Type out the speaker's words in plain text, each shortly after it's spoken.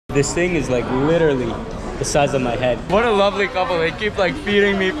This thing is like literally the size of my head. What a lovely couple. They keep like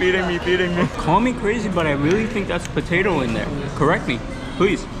feeding me. Call me crazy, but I really think that's potato in there. Correct me,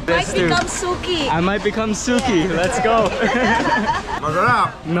 please. Might become Suki. I might become Suki. Yeah. Let's go.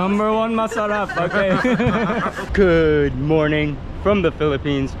 Masarap. Number one masarap. Okay. Good morning from the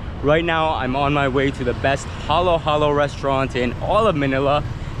Philippines. Right now, I'm on my way to the best halo restaurant in all of Manila.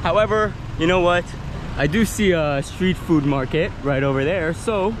 However, you know what? I do see a street food market right over there.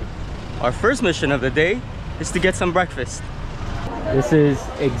 So, our first mission of the day is to get some breakfast. This is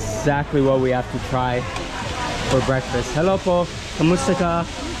exactly what we have to try for breakfast. Hello po. Kamusta ka?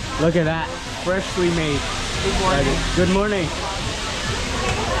 Look at that. Freshly made. Good morning. Good morning.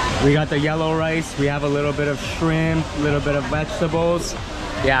 We got the yellow rice. We have a little bit of shrimp, a little bit of vegetables.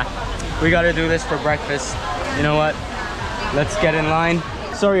 Yeah, we gotta do this for breakfast. You know what? Let's get in line.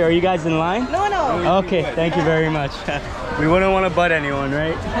 Sorry, are you guys in line? No. Okay, thank you very much. We wouldn't want to butt anyone,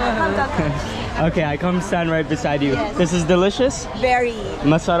 right? Okay, I come stand right beside you. Yes. This is delicious? Very.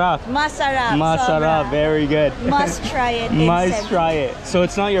 Masarap. Masarap. Masarap, Sobra. very good. Must try it. Must try it. So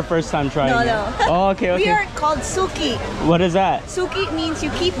it's not your first time trying it? No. Oh, okay. We are called Suki. What is that? Suki means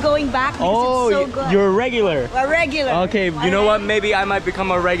you keep going back because it's so good. You're a regular. A regular. Okay, you know what? Maybe I might become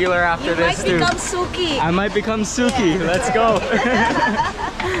a regular after this too. You might become Suki. I might become Suki. Yeah. Let's go.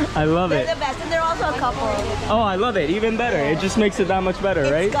 I love it. They're the best, and they're also a couple. Oh, I love it. Even better. It just makes it that much better,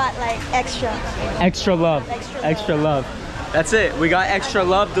 right? It's got like extra love. Extra love. That's it. We got extra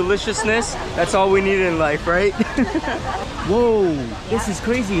love, deliciousness. That's all we need in life, right? Whoa, this is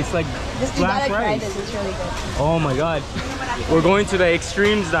crazy. It's like black rice. This. It's really good. Oh my god. We're going to the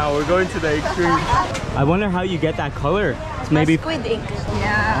extremes now. We're going to the extremes. I wonder how you get that color. It's maybe squid ink.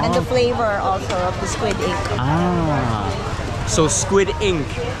 Yeah. And the flavor also of the squid ink. Ah. So squid ink.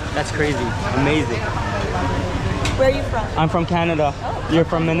 That's crazy. Amazing. Where are you from? I'm from Canada. Oh. You're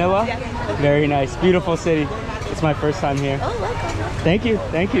from Manila? Yeah. Very nice. Beautiful city. It's my first time here. Oh, welcome.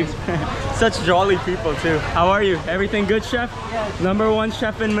 Thank you. Such jolly people too. How are you? Everything good, chef? Yes. Number one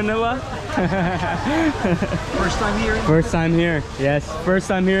chef in Manila? First time here? First time here, yes. First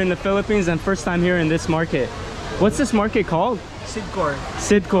time here in the Philippines and first time here in this market. What's this market called? Sidcor.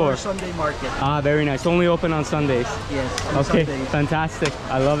 Sunday market. Ah, very nice. Only open on Sundays. Yes. Okay, Sundays. fantastic.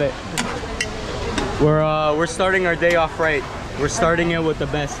 I love it. We're starting our day off right. We're starting it with the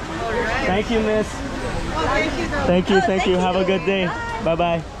best. Thank you, miss. Thank you. Have a good day.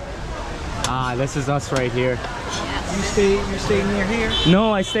 Bye-bye. Ah, this is us right here. You stay near here?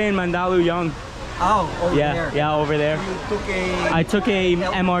 No, I stay in Mandaluyong. Oh, over there. Yeah, over there. I took a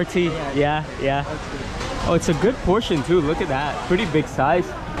MRT. Yeah. Okay. Oh, it's a good portion too. Look at that. Pretty big size.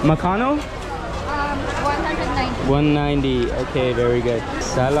 Makano? 190. 190. Okay, very good.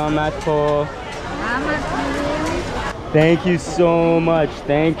 Salamat po. Thank you so much.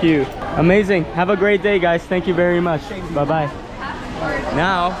 Thank you. Amazing. Have a great day, guys. Thank you very much. Bye-bye.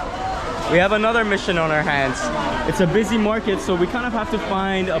 Now, we have another mission on our hands. It's a busy market, so we kind of have to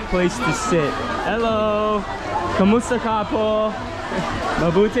find a place to sit. Hello. Kamusta ka po?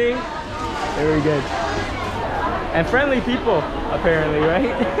 Mabuti? Very good. And friendly people, apparently,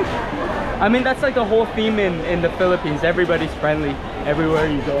 right? I mean, that's like the whole theme in the Philippines. Everybody's friendly everywhere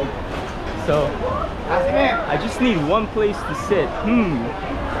you go. So, I just need one place to sit.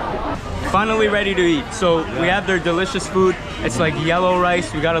 Finally ready to eat. So we have their delicious food. It's like yellow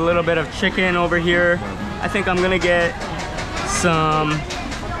rice. We got a little bit of chicken over here. I think I'm gonna get some,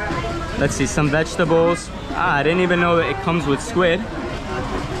 let's see, some vegetables. Ah, I didn't even know that it comes with squid.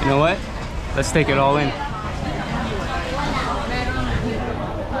 You know what? Let's take it all in.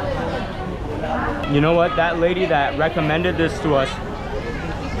 You know what? That lady that recommended this to us,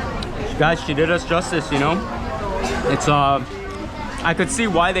 guys, she did us justice, you know? It's I could see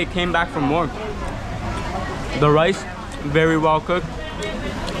why they came back for more. The rice, very well cooked.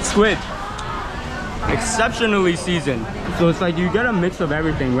 Squid, exceptionally seasoned. So it's like you get a mix of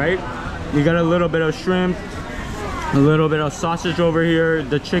everything, right? You got a little bit of shrimp, a little bit of sausage over here,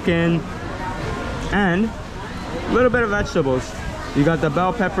 the chicken, and a little bit of vegetables. You got the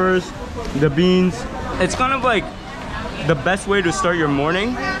bell peppers, the beans. It's kind of like the best way to start your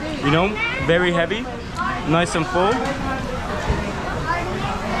morning, you know? Very heavy, nice and full.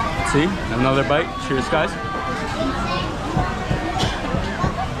 See, another bite. Cheers, guys.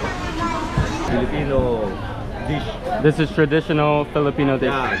 Filipino dish. This is traditional Filipino dish.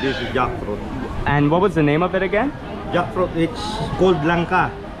 Yeah, this is jackfruit. And what was the name of it again? Jackfruit, it's called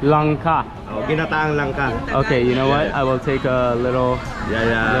langka. Langka. Oh, ginataang langka. Okay, you know what? I will take a little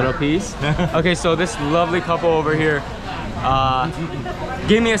piece. Okay, so this lovely couple over here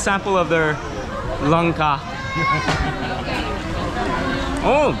gave me a sample of their langka.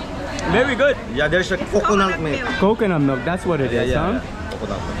 Oh, very good. Yeah, there's a coconut milk. Coconut milk, that's what it is, huh?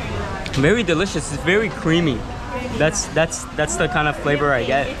 Coconut milk. Very delicious. It's very creamy. That's the kind of flavor I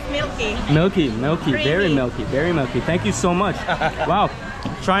get. It's milky. Milky, very milky, very milky. Thank you so much. Wow,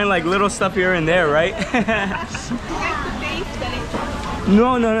 trying like little stuff here and there, right?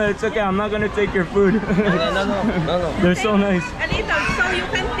 No, it's okay. I'm not gonna take your food. No. They're so nice. A little, so you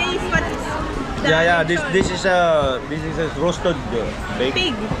can taste what is the Yeah. This is a roasted pig.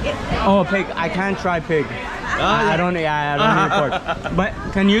 pig. Oh, pig. I can't try pig. I don't eat pork. But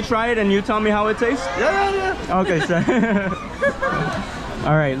can you try it and you tell me how it tastes? Yeah. Okay, sure.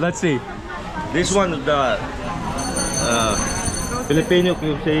 All right, let's see. This one is the Filipino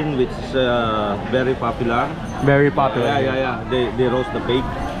cuisine, which is very popular. Very popular. Yeah. They roast the pig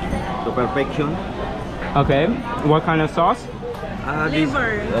to perfection. Okay. What kind of sauce?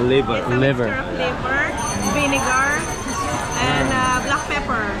 Liver. Liver. It's a Liver. mixture of liver, vinegar, and black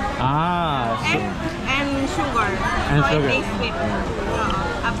pepper, and sugar. And so sugar. it tastes sweet.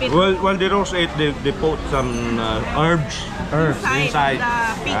 A bit Well, when they roast it, they put some herbs inside. the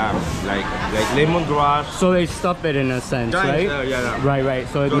pig. Like lemongrass. So they stuff it in a sense, right? Yeah. Right.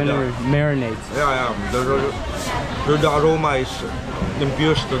 So it So marinates. Yeah. The aroma is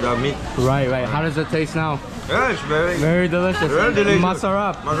infused to the meat. Right. How does it taste now? Yeah, it's very Very delicious.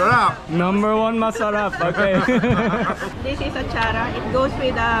 Masarap. Masarap. Number one masarap. Okay. This is achara. It goes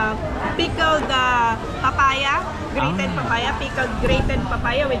with pickled papaya, grated papaya, pickled grated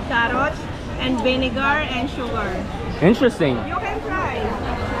papaya with carrots and vinegar and sugar. Interesting. You can try.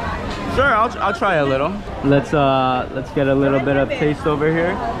 Sure, I'll try a little. Let's get a little bit of taste over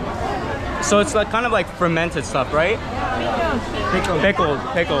here. So it's like kind of like fermented stuff, right? Pickled.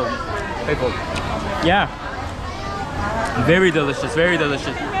 Yeah. Very delicious.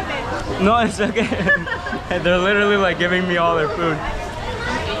 No, it's okay. They're literally like giving me all their food,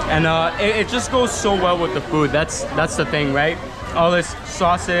 and it just goes so well with the food. That's the thing, right? All this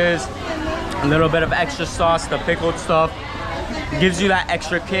sauces, a little bit of extra sauce, the pickled stuff gives you that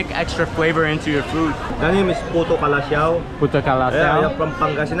extra kick, extra flavor into your food. The name is Puto Calasiao. Puto Calasiao. Yeah, from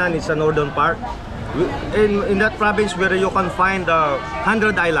Pangasinan. It's the northern part. In that province where you can find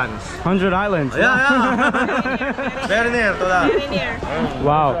 100 islands. 100 islands. Yeah. Very near to that. Very near.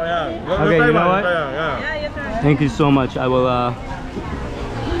 Wow. Okay, you know what? Yeah, you try. Thank you so much. I will.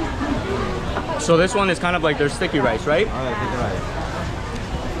 So this one is kind of like their sticky rice, right? It's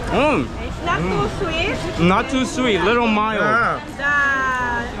not too sweet. Not too sweet, little mild.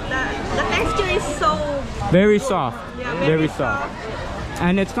 The texture is so Very soft. Yeah, very soft.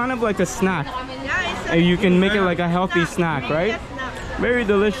 And it's kind of like a snack. yeah, You can make it like a healthy snack, right? Very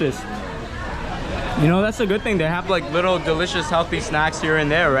delicious. You know, that's a good thing. They have like little delicious healthy snacks here and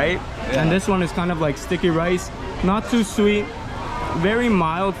there, right? Yeah. And this one is kind of like sticky rice, not too sweet, very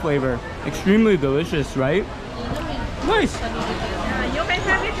mild flavor, extremely delicious, right? Nice. You can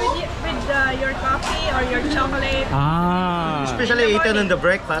have it with your coffee or your chocolate. Especially eaten in the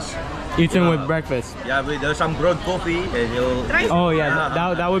breakfast. Eaten with breakfast. Yeah, with some brewed coffee and you'll... Oh yeah,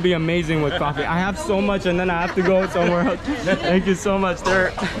 that would be amazing with coffee. I have so much and then I have to go somewhere else. Thank you so much.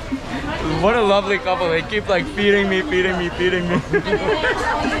 What a lovely couple. They keep like feeding me.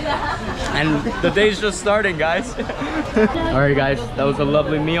 And the day's just starting, guys. Alright guys, that was a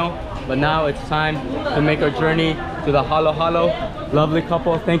lovely meal. But now it's time to make our journey to the Halo Halo. Lovely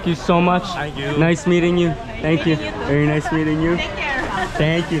couple, thank you so much. Thank you. Nice meeting you. Thank you. Very nice meeting you. Take care.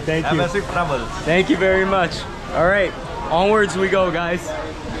 Thank you. Have a safe travel. Thank you very much. All right, onwards we go, guys.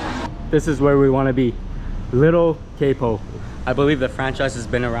 This is where we want to be. Little Capo. I believe the franchise has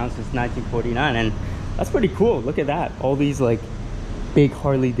been around since 1949, and that's pretty cool. Look at that. All these like big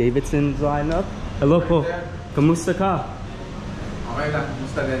Harley Davidsons lined up. Hello po. Kamusta ka? Okay lang,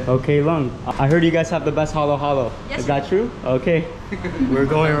 gusto din. Okay lang. I heard you guys have the best Halo Halo. Yes, is that true? Okay. We're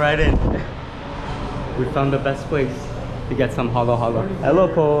going right in. We found the best place to get some Halo Halo. Hello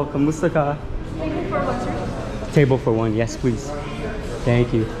po. Kamusta ka? Table for one, sir. Table for one, yes please.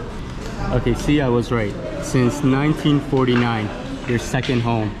 Thank you. Okay, see, I was right. Since 1949, your second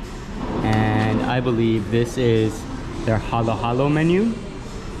home. And I believe this is their Halo Halo menu.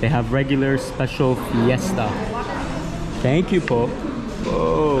 They have regular, special, fiesta. Thank you, po.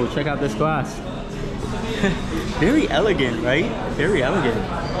 Oh, check out this glass. Very elegant, right? Very elegant.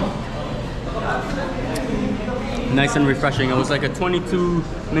 Nice and refreshing. It was like a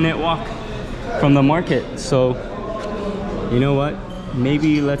 22-minute walk from the market. So, you know what?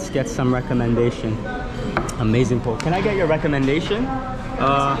 Maybe let's get some recommendation. Amazing, po. Can I get your recommendation?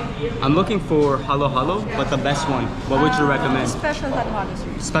 I'm looking for Halo Halo, but the best one. What would you recommend? Special hot halo,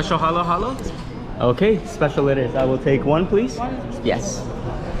 sir. Special Halo Halo? Okay, special it is. I will take one, please. Yes.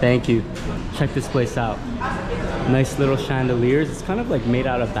 Thank you. Check this place out. Nice little chandeliers. It's kind of like made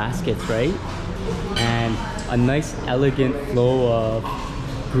out of baskets, right? And a nice elegant flow of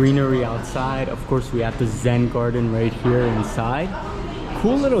greenery outside. Of course, we have the Zen garden right here inside.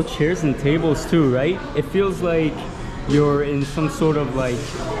 Cool little chairs and tables too, right? It feels like you're in some sort of like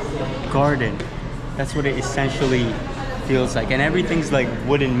garden. That's what it essentially feels like. And everything's like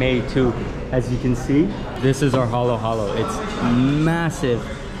wooden made too, as you can see. This is our halo halo. It's massive.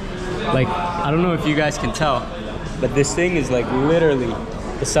 Like, I don't know if you guys can tell, but this thing is like literally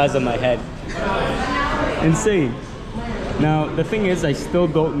the size of my head. Insane. Now, the thing is, I still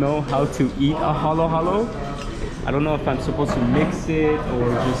don't know how to eat a halo halo. I don't know if I'm supposed to mix it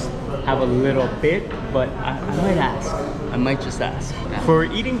or just have a little bit, but I might ask. I might just ask. For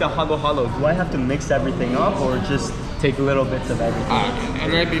eating the halo halo, do I have to mix everything up or just take little bits of everything? A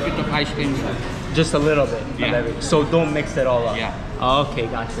little bit of ice cream. Just a little bit of Yeah. everything. So don't mix it all up. Yeah. Okay,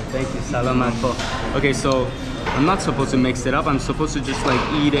 gotcha. Thank you. Salamat po. Okay, so I'm not supposed to mix it up. I'm supposed to just like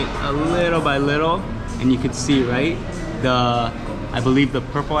eat it a little by little. And you could see, right? I believe the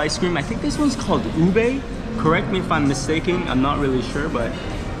purple ice cream. I think this one's called ube. Correct me if I'm mistaken. I'm not really sure, but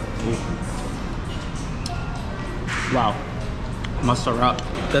wow, masarap.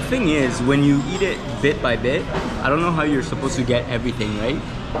 The thing is, when you eat it bit by bit, I don't know how you're supposed to get everything, right?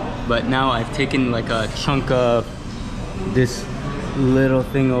 But now I've taken like a chunk of this little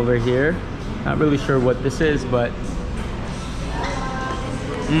thing over here. Not really sure what this is, but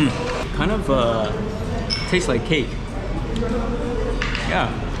kind of tastes like cake. Yeah,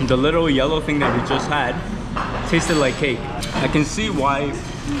 the little yellow thing that we just had tasted like cake. I can see why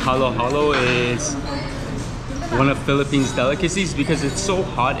halo halo is one of Philippines delicacies, because it's so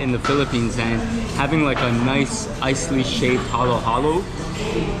hot in the Philippines, and having like a nice icely shaved halo halo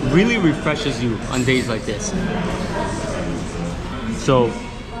really refreshes you on days like this. So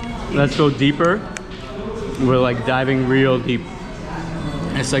let's go deeper. We're like diving real deep.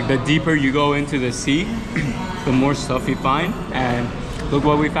 It's like the deeper you go into the sea, the more stuff you find. And look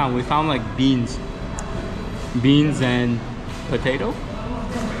what we found. We found like beans and potato.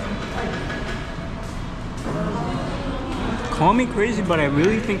 Call me crazy, but I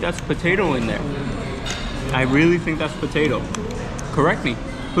really think that's potato in there. I really think that's potato. Correct me,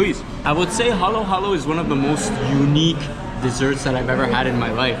 please. I would say halo halo is one of the most unique desserts that I've ever had in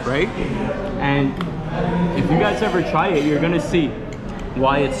my life, right? And if you guys ever try it, you're gonna see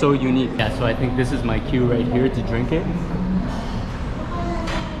why it's so unique. Yeah, so I think this is my cue right here to drink it.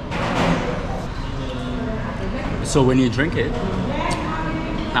 So when you drink it,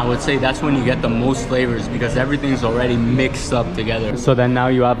 I would say that's when you get the most flavors, because everything's already mixed up together. So then now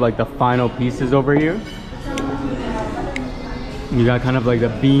you have like the final pieces over here. You got kind of like the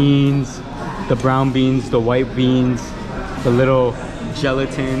beans, the brown beans, the white beans, the little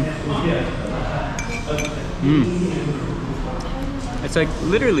gelatin. It's like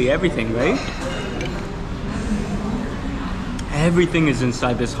literally everything, right? Everything is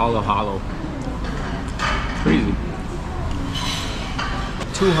inside this halo halo. Crazy.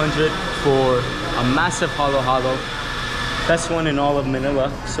 200 for a massive halo halo. Best one in all of Manila,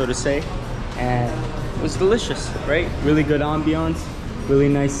 so to say. And it was delicious, right? Really good ambiance, really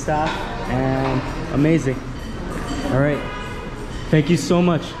nice staff, and amazing. All right. Thank you so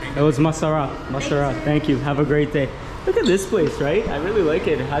much. It was masarap. Masarap. Thank you. Have a great day. Look at this place, right? I really like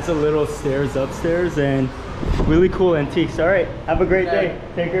it. It has a little stairs upstairs and really cool antiques. All right. Have a great day.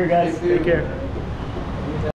 Take care, guys. Take care.